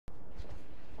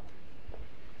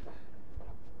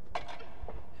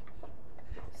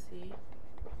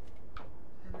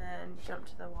jump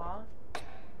to the wall?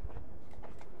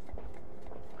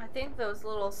 I think those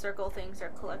little circle things are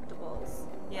collectibles.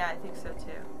 Yeah, I think so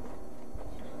too.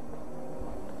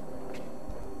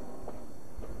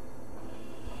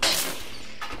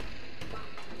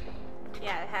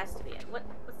 Yeah, it has to be it.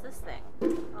 What's this thing?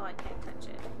 Oh, I can't touch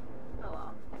it. Oh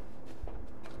well.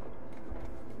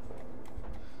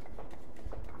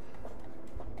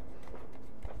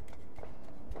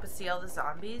 But see all the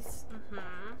zombies?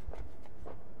 Mm-hmm.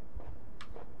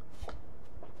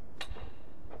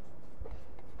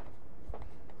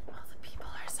 All the people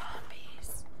are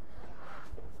zombies.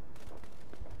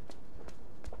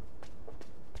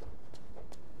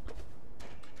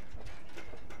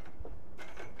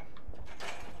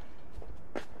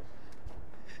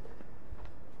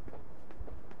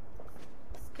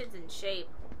 This kid's in shape.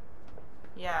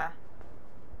 Yeah.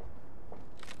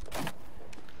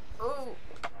 Oh.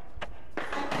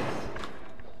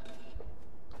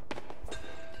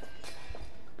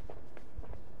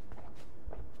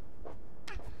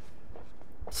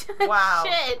 Wow.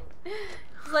 Shit.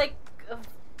 It's like a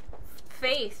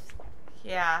face.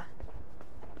 Yeah.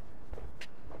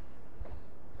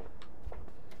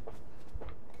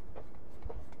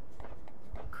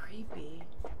 Creepy.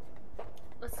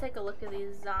 Let's take a look at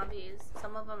these zombies.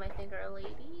 Some of them I think are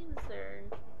ladies or...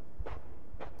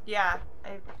 Yeah,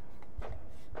 I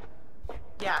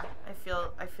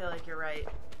feel like you're right.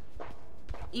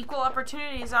 Equal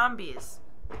opportunity zombies.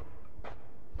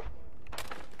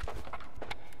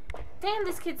 Damn,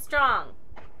 this kid's strong.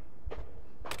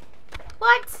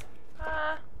 What?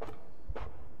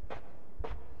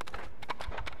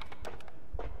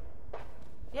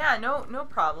 Yeah, no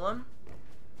problem.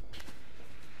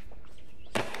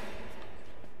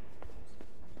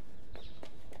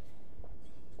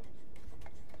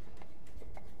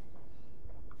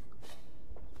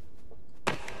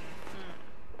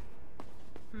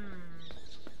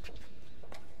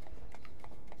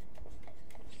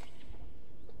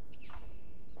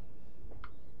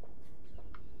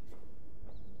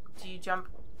 Do you jump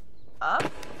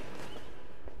up?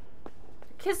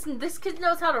 This kid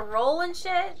knows how to roll and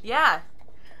shit? Yeah.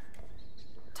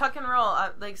 Tuck and roll.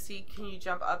 Like, see, can you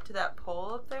jump up to that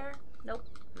pole up there? Nope.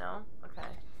 No? Okay.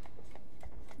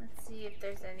 Let's see if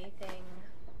there's anything.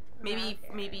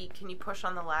 Maybe can you push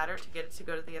on the ladder to get it to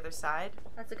go to the other side?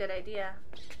 That's a good idea.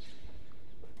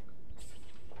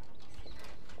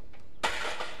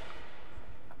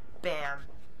 Bam.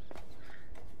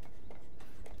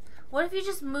 What if you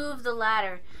just move the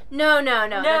ladder? No,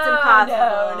 that's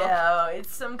impossible. No,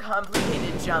 it's some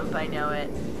complicated jump, I know it.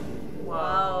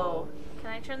 Whoa. Can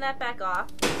I turn that back off?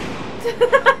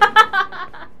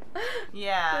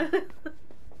 Yeah.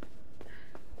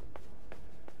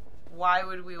 Why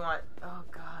would we want... Oh,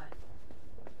 God.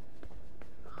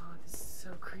 Oh, this is so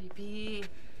creepy.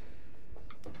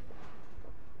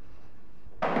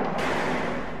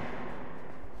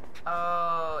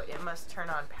 Oh, it must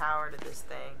turn on power to this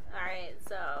thing. Alright,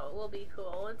 so we'll be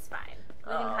cool. It's fine.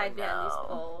 We can hide behind these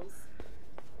poles.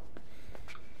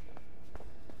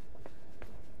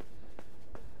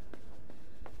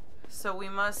 So we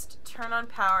must turn on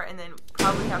power and then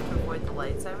probably have to avoid the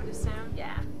lights, I would assume.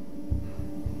 Yeah.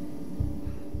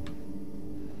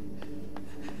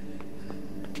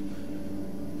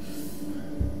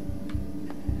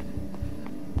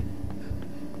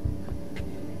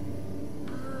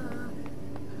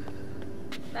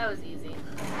 That was easy.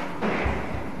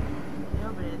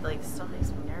 No, but it like still makes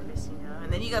me nervous, you know.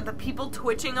 And then you got the people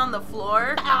twitching on the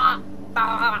floor. Here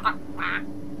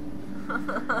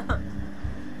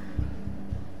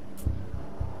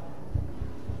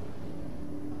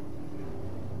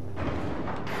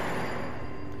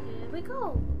we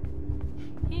go.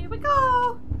 Here we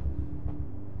go.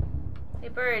 Hey,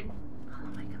 bird.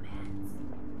 Follow my commands.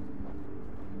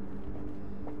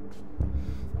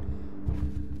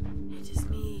 It is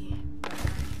me.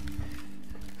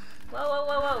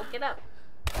 Whoa. Get up.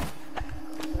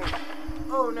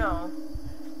 Oh no.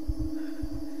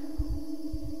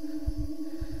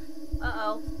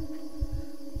 Uh-oh.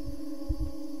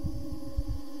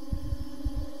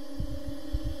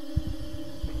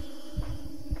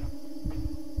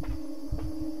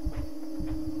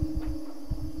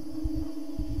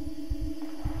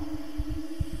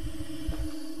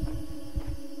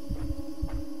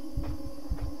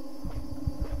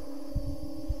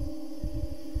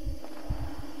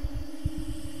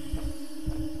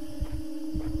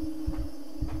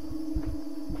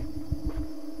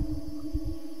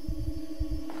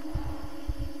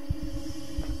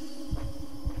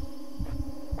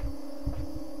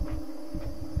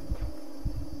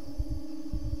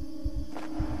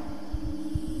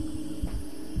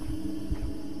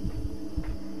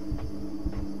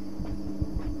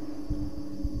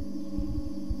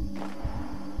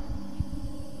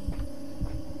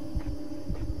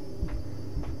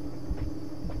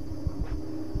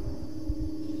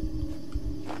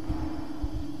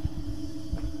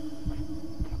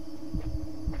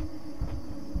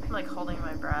 like holding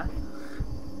my breath.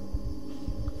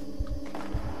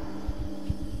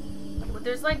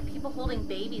 There's like people holding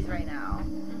babies right now.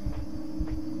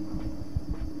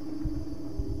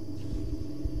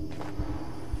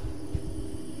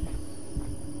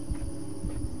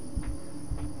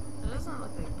 It doesn't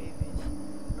look like babies.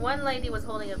 One lady was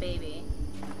holding a baby.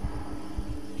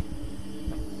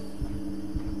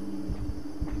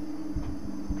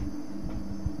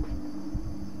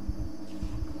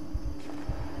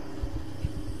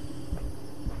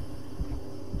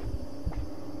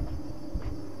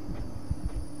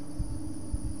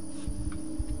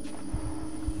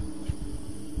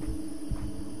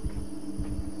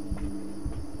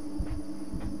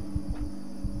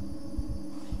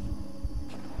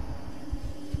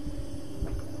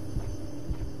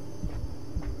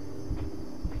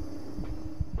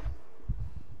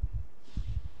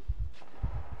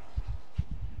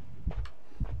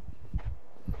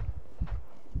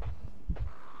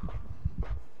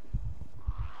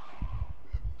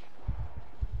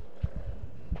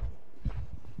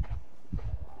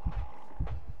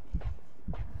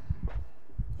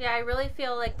 Yeah, I really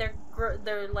feel like they're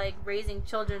like raising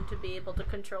children to be able to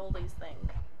control these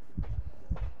things.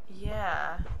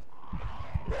 Yeah.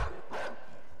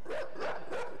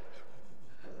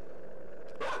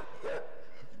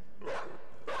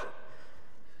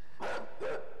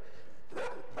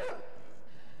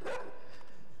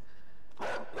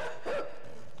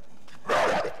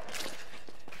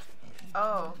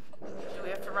 Oh, do we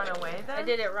have to run away then? I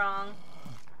did it wrong.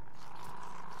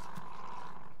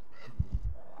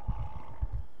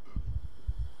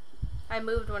 I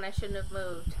moved when I shouldn't have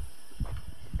moved.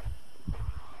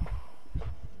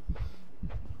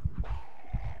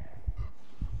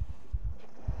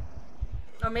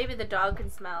 Or maybe the dog can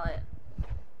smell it.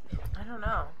 I don't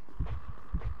know.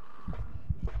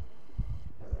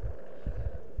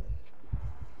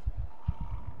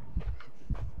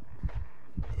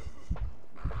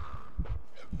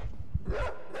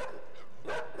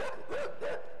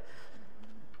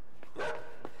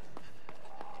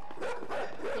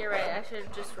 You're right, I should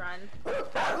have just run.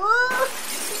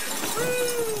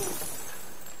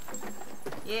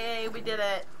 Yay, we did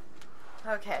it.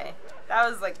 Okay. That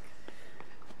was like...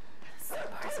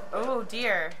 Oh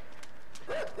dear.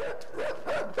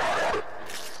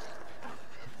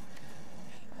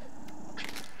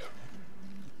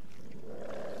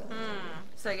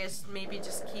 So I guess maybe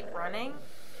just keep running?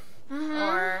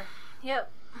 Or...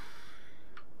 Yep.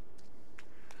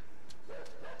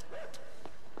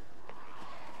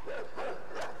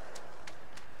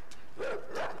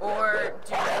 Or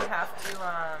do we have to,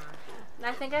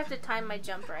 I think I have to time my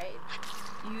jump right.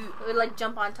 You It would like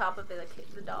jump on top of it, like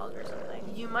the dog or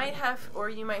something. you might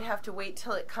have to wait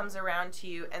till it comes around to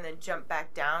you and then jump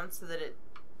back down so that it...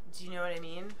 Do you know what I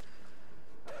mean?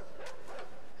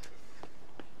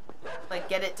 Like,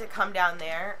 get it to come down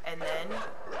there and then...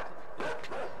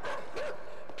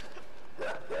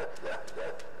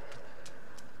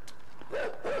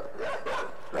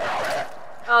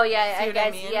 Oh yeah, See what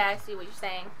I mean? yeah, I see what you're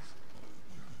saying.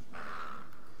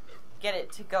 Get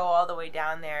it to go all the way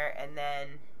down there and then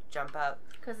jump up.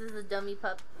 Because this is a dummy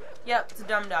pup. Yep, it's a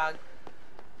dumb dog.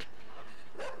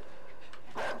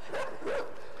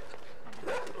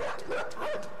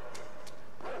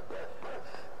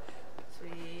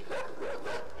 Sweet.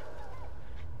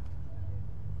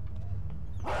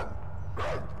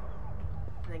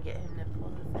 And then get him to pull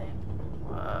the thing.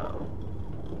 Whoa.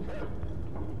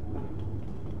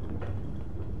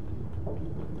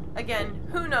 Again,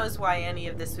 who knows why any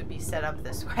of this would be set up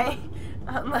this way?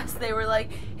 Unless they were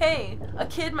like, hey, a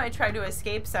kid might try to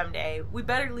escape someday. We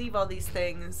better leave all these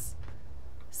things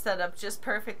set up just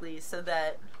perfectly so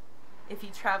that if he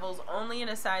travels only in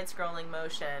a side-scrolling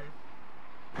motion...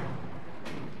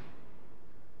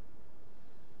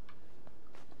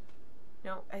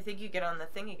 No, I think you get on the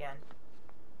thing again.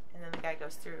 And then the guy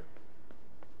goes through.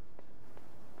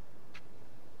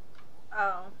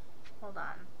 Oh, hold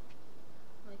on.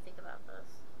 Let me think about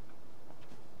this.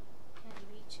 Can't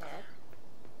reach it.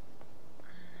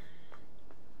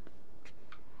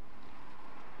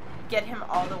 Get him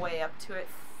all the way up to it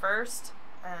first,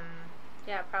 and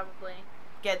Yeah, probably.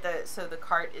 get so the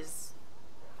cart is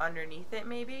underneath it,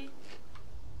 maybe?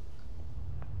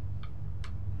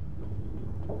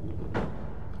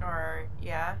 Or,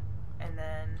 yeah, and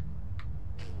then...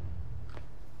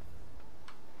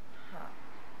 Huh.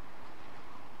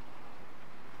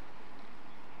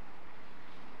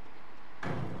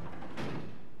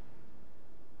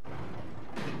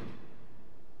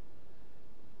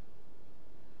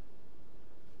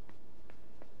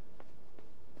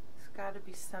 It's gotta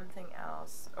be something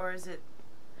else. Or is it...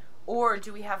 Or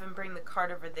do we have him bring the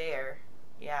cart over there?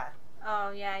 Yeah.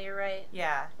 Oh, yeah, you're right.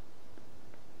 Yeah.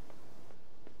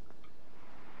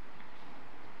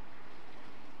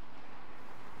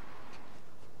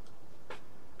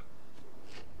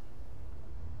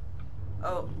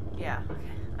 Oh, yeah. Okay.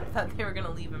 I thought they were going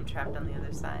to leave him trapped on the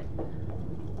other side.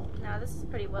 No, this is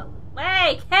pretty well.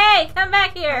 Hey, come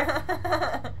back here.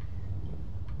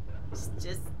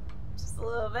 just a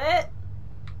little bit.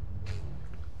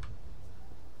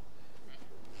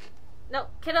 No,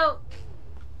 kiddo.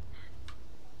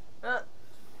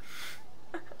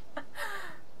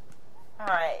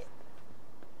 Alright.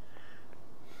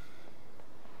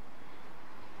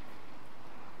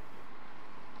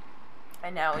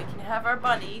 And now we can have our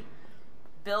buddy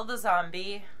build a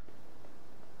zombie,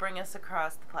 bring us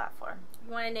across the platform.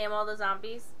 You want to name all the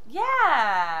zombies?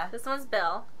 Yeah! This one's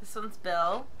Bill. This one's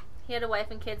Bill. He had a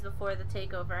wife and kids before the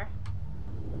takeover.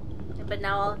 But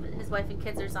now all of his wife and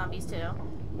kids are zombies too.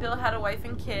 Bill had a wife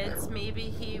and kids. Maybe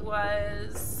he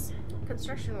was...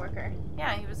 Construction worker.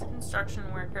 Yeah, he was a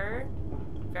construction worker.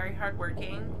 Very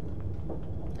hardworking.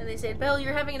 And they said, Bill,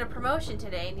 you're having a promotion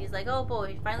today. And he's like, oh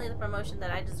boy, finally the promotion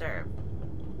that I deserve.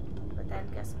 But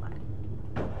then guess what?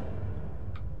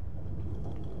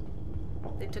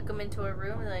 They took him into a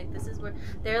room and they're like, this is where...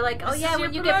 They're like, oh yeah,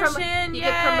 when you get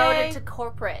promoted to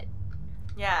corporate.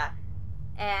 Yeah.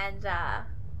 And,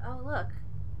 oh look,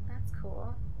 that's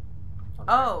cool. Hold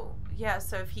Oh, on. yeah,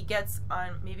 so if he gets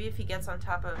on... Maybe if he gets on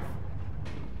top of...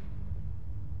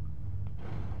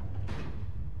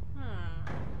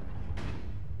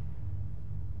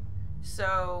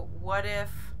 So, what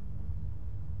if...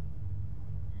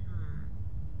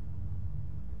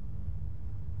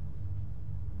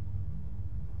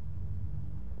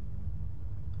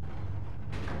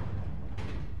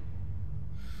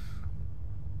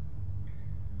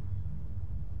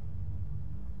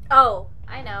 Oh,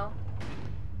 I know.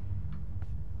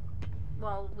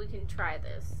 Well, we can try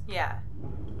this. Yeah.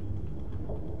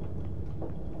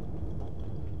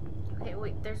 Okay,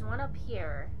 wait, there's one up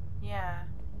here. Yeah.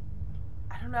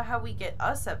 I don't know how we get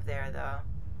us up there, though.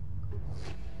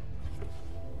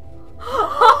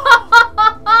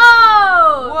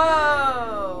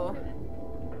 Whoa!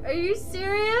 Are you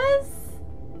serious?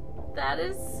 That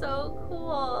is so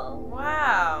cool.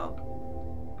 Wow.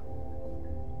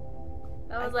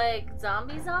 I was like,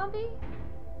 zombie?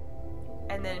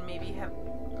 And then maybe have...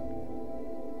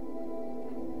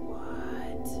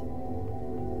 What?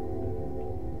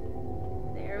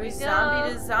 There we go.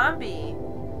 Zombie to zombie.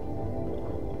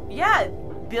 Yeah,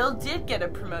 Bill did get a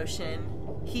promotion.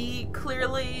 He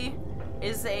clearly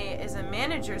is a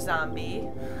manager zombie.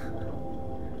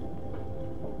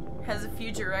 Has a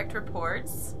few direct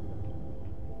reports.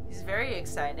 He's very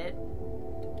excited.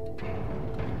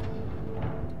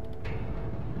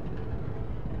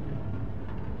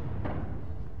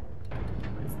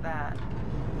 What's that?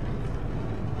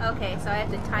 Okay, so I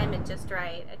have to time it just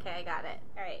right. Okay, I got it.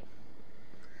 Alright.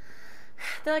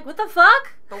 They're like, what the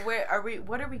fuck? But where are we?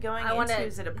 What are we going into?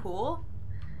 Is it a pool?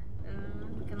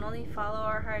 We can only follow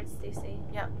our hearts, Stacy.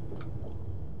 Yep.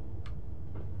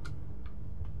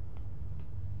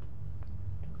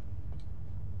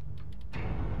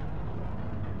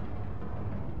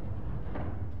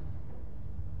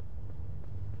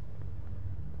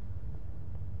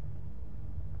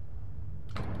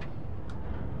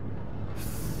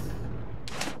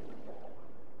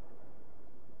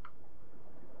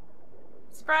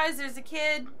 Surprise, there's a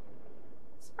kid.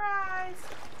 Surprise.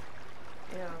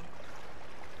 Ew.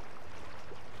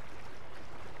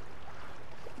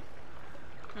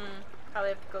 Probably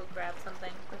have to go grab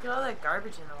something. Look at all that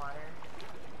garbage in the water.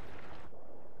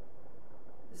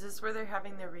 Is this where they're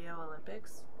having the Rio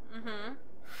Olympics? Mm-hmm.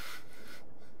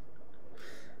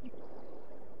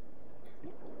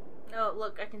 Oh,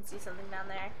 look, I can see something down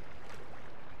there.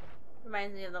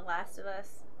 Reminds me of The Last of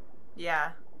Us.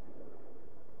 Yeah.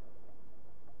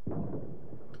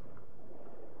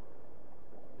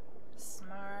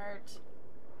 Smart.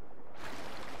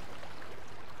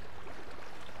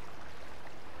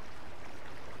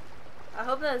 I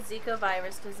hope that Zika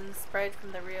virus doesn't spread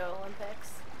from the Rio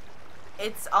Olympics.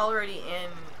 It's already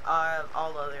in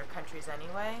all other countries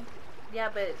anyway. Yeah,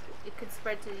 but it could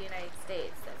spread to the United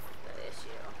States. That's the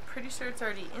issue. Pretty sure it's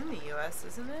already in the U.S.,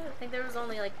 isn't it? I think there was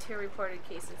only like 2 reported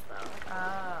cases, though.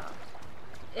 Oh.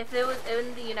 If it was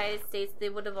in the United States, they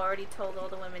would have already told all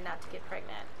the women not to get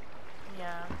pregnant.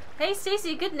 Yeah. Hey,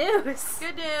 Stacey, good news.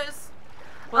 Good news.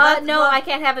 Well, no, I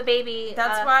can't have a baby.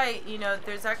 That's why,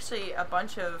 there's actually a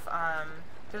bunch of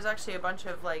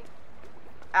like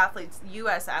athletes,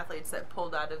 U.S. athletes that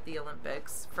pulled out of the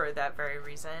Olympics for that very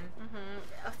reason.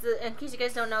 Mm-hmm. In case you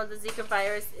guys don't know, the Zika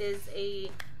virus is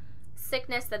a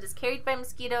sickness that is carried by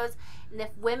mosquitoes, and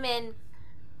if women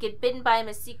get bitten by a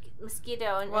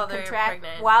mosquito and contract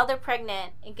while they're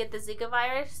pregnant and get the Zika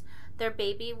virus, their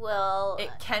baby will...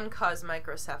 It can cause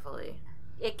microcephaly.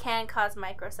 It can cause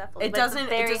microcephaly. It doesn't.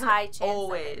 It's a very high chance.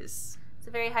 Always.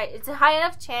 It's a high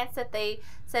enough chance that they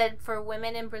said for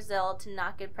women in Brazil to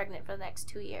not get pregnant for the next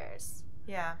 2 years.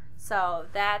 Yeah. So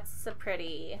that's a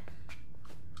pretty...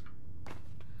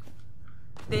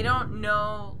 They don't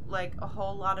know, like, a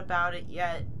whole lot about it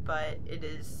yet, but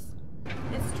it's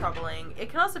troubling.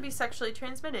 It can also be sexually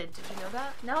transmitted. Did you know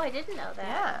that? No, I didn't know that.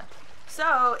 Yeah.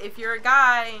 So, if you're a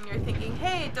guy and you're thinking,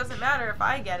 hey, it doesn't matter if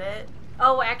I get it.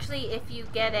 Oh, actually, if you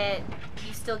get it,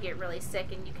 you still get really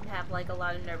sick and you can have, like, a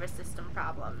lot of nervous system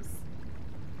problems.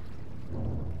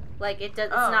 Like, it's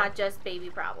not just baby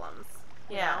problems.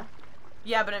 You know?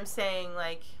 Yeah, but I'm saying,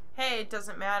 like, hey, it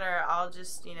doesn't matter. I'll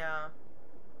just,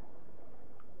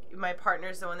 my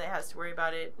partner's the one that has to worry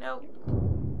about it. Nope.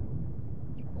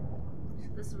 So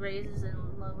this raises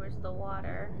and lowers the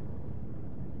water.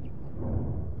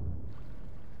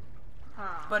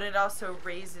 Huh. But it also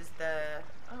raises the...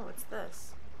 Oh, what's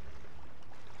this?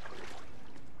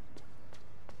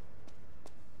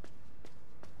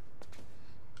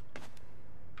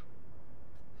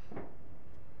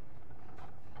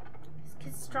 This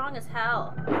kid's strong as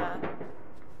hell. Yeah.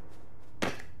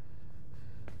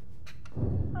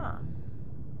 Huh.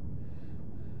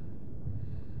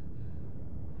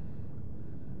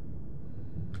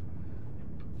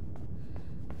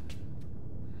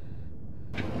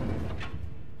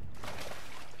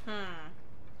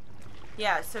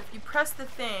 Yeah, so if you press the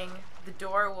thing, the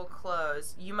door will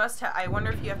close. You must have... I wonder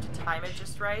if you have to time it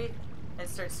just right and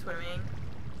start swimming.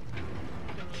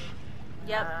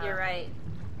 Yep, you're right.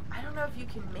 I don't know if you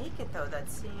can make it, though. That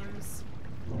seems...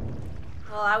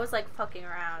 Well, I was, like, fucking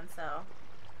around, so...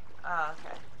 Oh,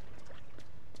 okay.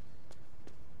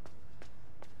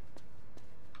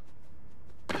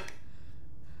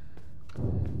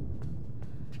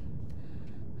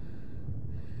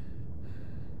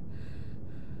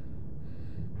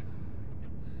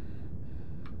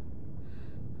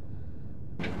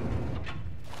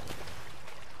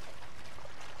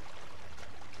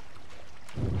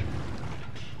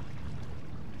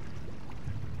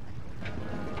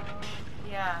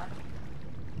 Yeah.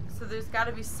 So there's got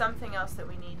to be something else that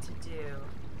we need to do.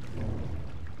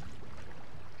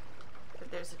 But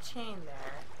there's a chain there.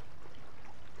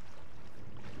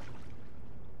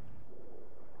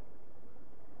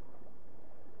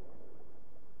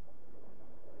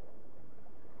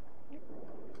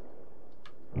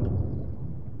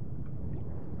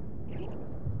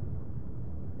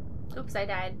 Oops, I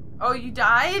died. Oh, you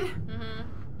died? Mm-hmm.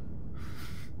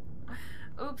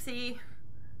 Oopsie.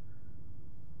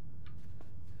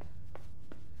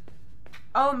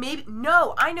 Oh, maybe...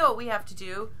 No, I know what we have to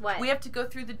do. What? We have to go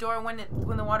through the door when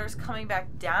the water's coming back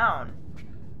down.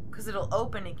 Because it'll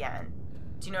open again.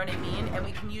 Do you know what I mean? And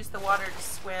we can use the water to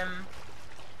swim.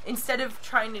 Instead of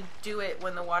trying to do it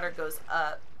when the water goes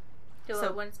up. Do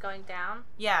it when it's going down?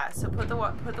 Yeah, so put the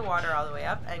water all the way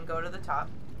up and go to the top.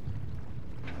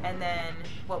 And then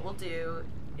what we'll do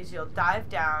is you'll dive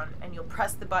down and you'll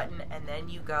press the button and then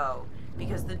you go.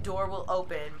 Because the door will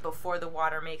open before the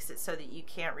water makes it so that you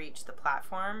can't reach the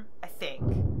platform, I think.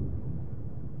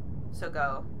 So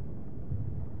go.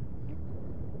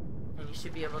 And you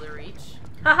should be able to reach.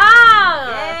 Haha!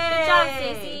 Yay! Good job,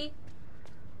 Stacey.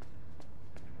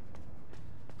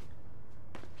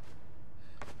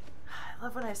 I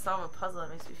love when I solve a puzzle.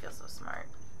 It makes me feel so smart.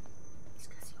 It's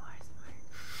because you are smart.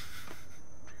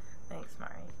 Thanks,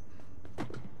 Mari. What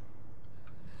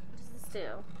does this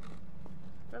do?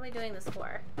 What am I doing this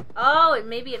for? Oh,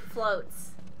 maybe it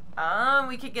floats.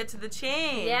 We could get to the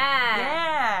chain. Yeah.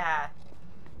 Yeah.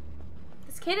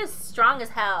 This kid is strong as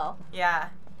hell. Yeah.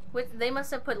 They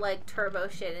must have put, like, turbo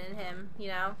shit in him,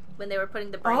 when they were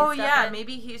putting the brain stuff stuff in.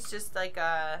 Maybe he's just like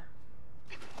a...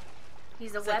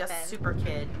 He's a He's weapon. like a super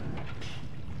kid.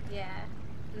 Yeah.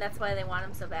 And that's why they want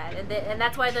him so bad. And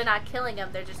that's why they're not killing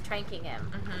him, they're just tranking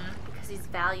him. Mm-hmm. Because he's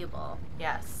valuable.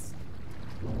 Yes.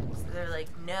 So they're like,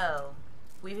 no.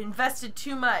 We've invested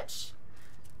too much.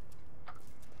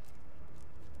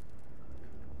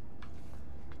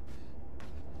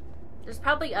 There's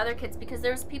probably other kids because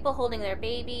there's people holding their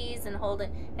babies and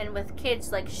with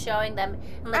kids like showing them.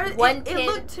 And, like, it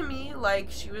looked to me like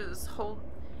she was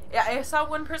Yeah, I saw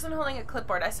one person holding a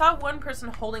clipboard. I saw one person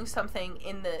holding something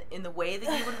in the way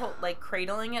that you would hold, like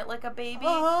cradling it like a baby.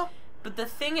 But the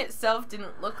thing itself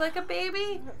didn't look like a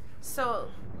baby. So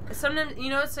Sometimes, you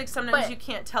know, it's like sometimes you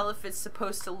can't tell if it's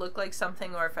supposed to look like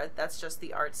something or if that's just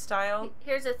the art style.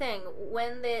 Here's the thing: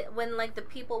 when like the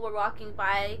people were walking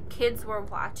by, kids were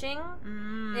watching.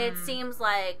 It seems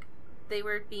like they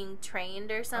were being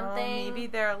trained or something. Oh, maybe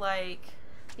they're like,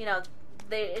 you know,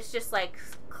 it's just like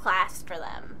class for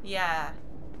them. Yeah.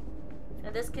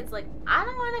 And this kid's like, I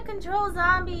don't want to control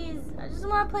zombies. I just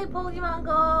want to play Pokemon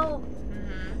Go.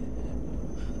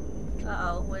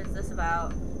 Uh-oh, what is this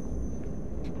about?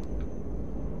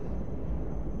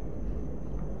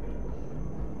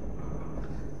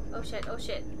 Oh shit, oh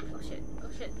shit, oh shit,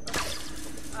 oh shit, oh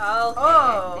shit.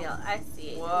 Okay, I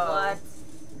see. Whoa. What?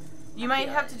 You might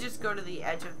have to just go to the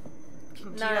edge of...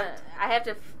 No, I have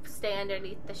to stay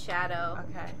underneath the shadow.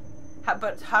 Okay.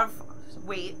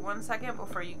 Wait 1 second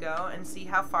before you go and see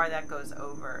how far that goes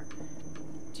over.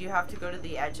 Do you have to go to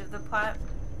the edge of the plat?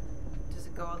 Does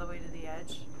it go all the way to the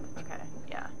edge? Okay,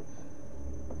 yeah.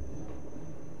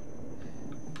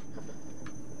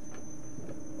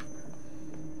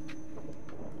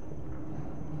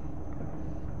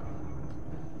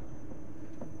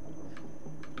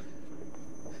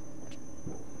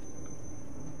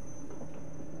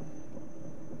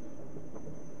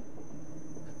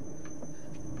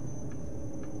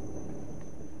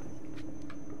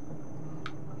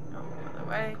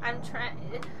 I'm trying.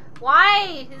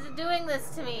 Why is it doing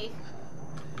this to me?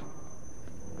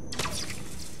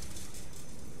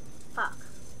 Fuck.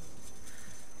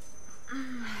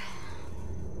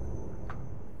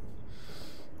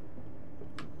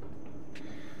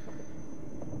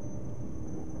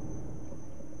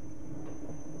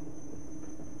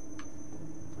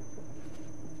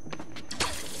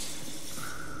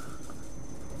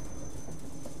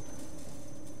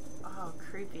 Oh,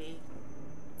 creepy.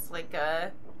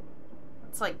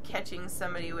 It's like catching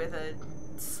somebody with a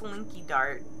slinky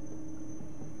dart.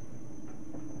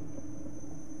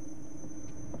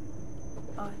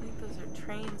 Oh, I think those are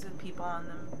trains with people on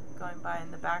them going by in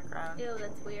the background. Ew,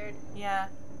 that's weird. Yeah,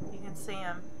 you can see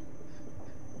them.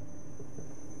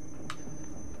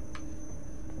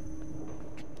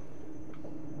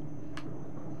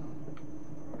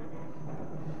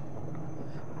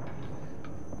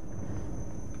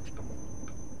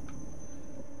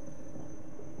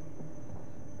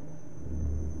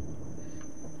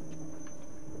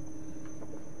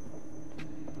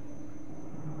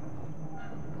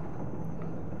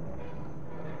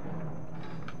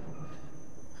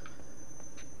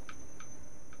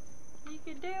 You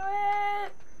can do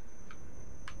it!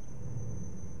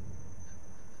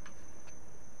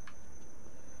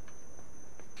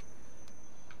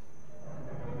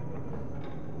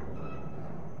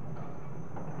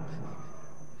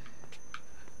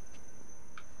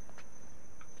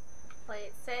 Play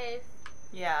it safe.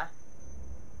 Yeah.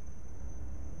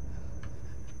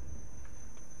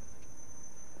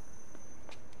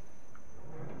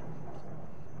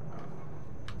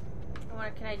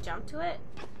 Can I jump to it?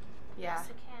 Yeah. Yes,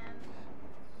 I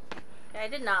can. Okay, I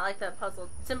did not like that puzzle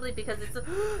simply because it's a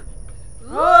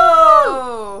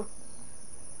Whoa!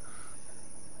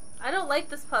 I don't like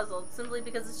this puzzle simply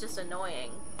because it's just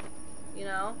annoying. You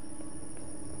know?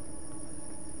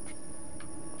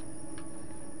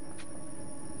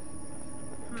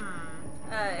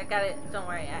 I got it. Don't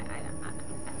worry. I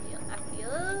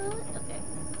feel. Okay.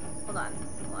 Hold on.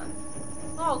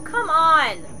 Oh, come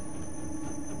on!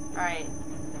 Alright.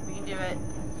 We can do it.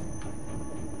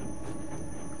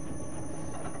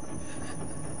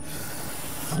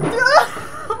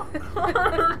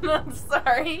 I'm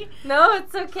sorry. No,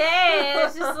 it's okay.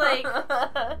 It's just like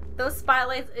those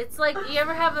spotlights. It's like you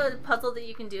ever have a puzzle that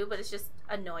you can do, but it's just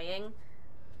annoying.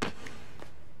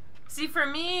 See, for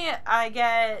me,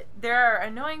 there are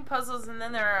annoying puzzles, and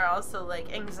then there are also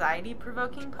like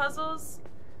anxiety-provoking puzzles.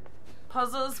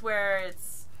 Puzzles where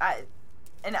I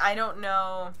don't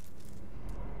know.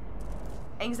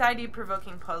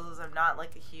 Anxiety-provoking puzzles, I'm not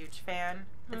like a huge fan.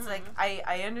 It's like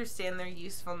I understand their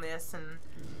usefulness,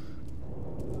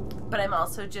 but I'm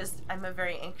also I'm a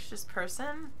very anxious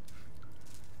person.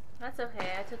 That's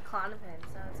okay. I took Klonopin,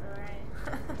 so it's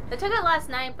alright. I took it last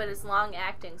night, but it's long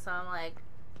acting, so I'm like,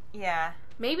 yeah.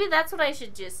 Maybe that's what I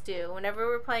should just do. Whenever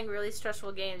we're playing really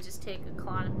stressful games, just take a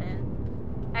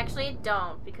Klonopin. Actually,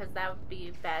 don't, because that would be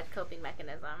a bad coping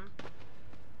mechanism.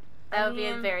 That would be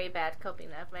a very bad coping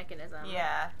mechanism.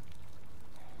 Yeah.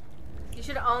 You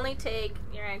should only take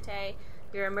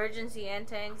your emergency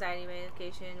anti-anxiety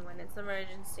medication when it's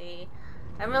emergency.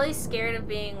 I'm really scared of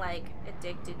being, like,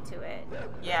 addicted to it.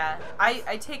 Yeah.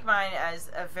 I take mine as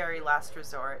a very last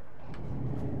resort.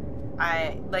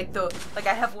 I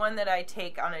have one that I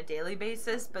take on a daily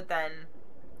basis, but then,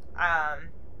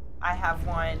 I have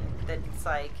one that's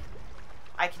like,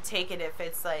 I can take it if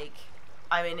it's like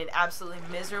I'm in an absolutely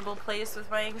miserable place with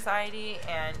my anxiety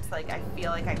and like I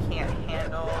feel like I can't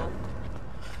handle.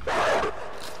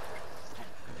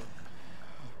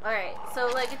 Alright, so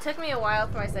like it took me a while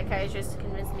for my psychiatrist to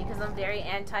convince me because I'm very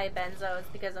anti-benzo. It's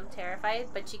because I'm terrified,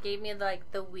 but she gave me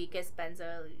like the weakest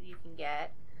benzo you can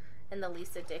get and the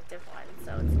least addictive one.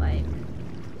 So it's like,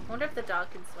 I wonder if the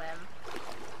dog can swim.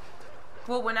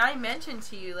 Well, when I mentioned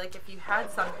to you, like if you had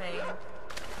something,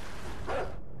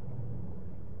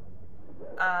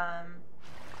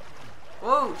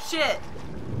 whoa, shit!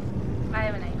 I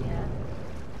have an idea.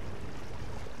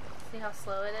 See how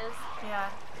slow it is? Yeah.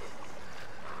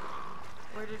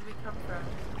 Where did we come from?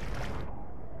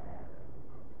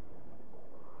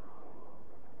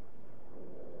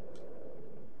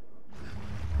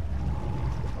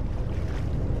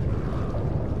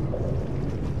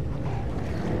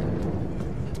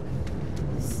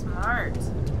 Smart.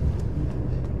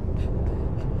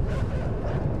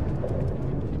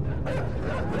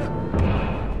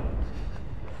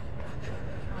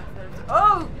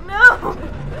 Oh, no!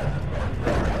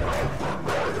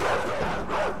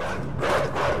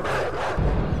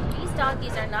 These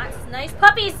doggies are not nice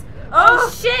puppies! Oh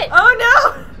shit! Oh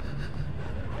no!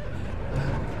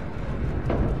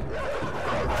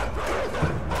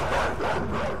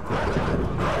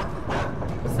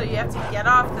 So you have to get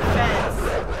off the fence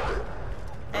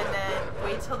and then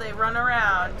wait till they run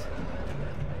around.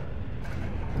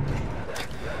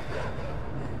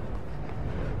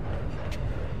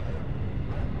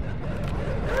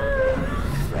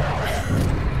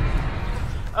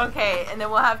 Okay, and then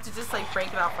we'll have to just like break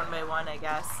it off one by one, I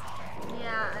guess.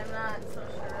 Yeah, I'm not so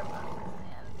sure about this,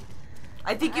 man.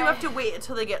 I think you have to wait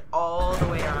until they get all the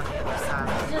way around the other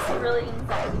side. Just really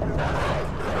anxiety for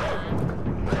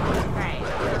Right,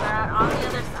 so they're on the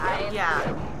other side. Yeah.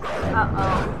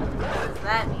 Uh-oh. What does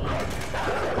that mean?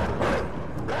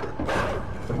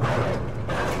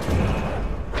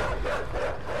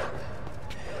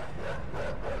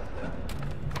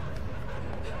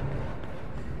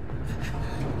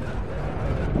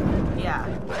 Yeah.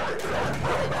 And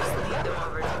then just lead them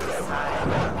over to the side.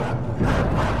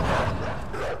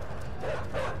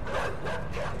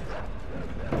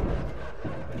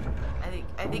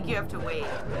 I think you have to wait.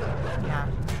 Yeah.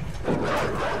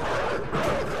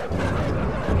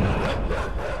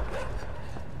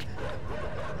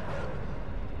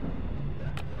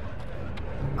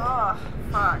 Oh,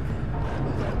 fuck.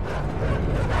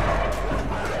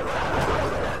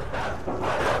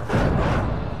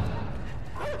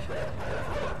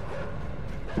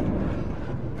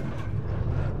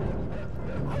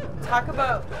 Talk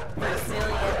about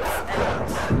resilience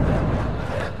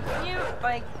and you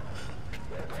like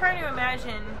trying to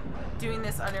imagine doing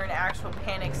this under an actual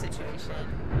panic situation.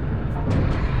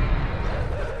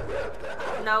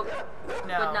 Nope.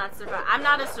 No. Would not survive. I'm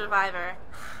not a survivor.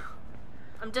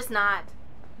 I'm just not.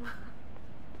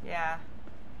 Yeah.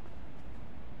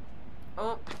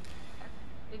 Oh.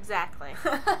 Exactly.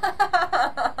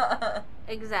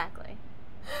 Exactly.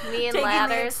 Me and Taking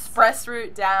ladders. the express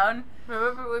route down.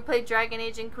 Remember we played Dragon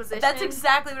Age Inquisition? That's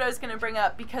exactly what I was going to bring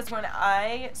up, because when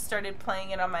I started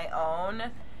playing it on my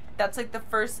own, that's like the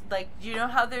first, like, you know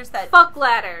how there's that... Fuck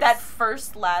ladders. That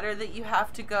first ladder that you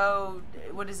have to go,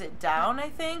 what is it, down, I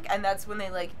think? And that's when they,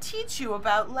 like, teach you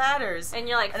about ladders. And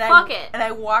you're like, fuck it. And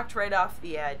I walked right off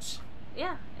the edge.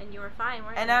 Yeah, and you were fine,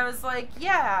 weren't you? And I was like,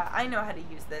 yeah, I know how to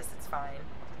use this, it's fine.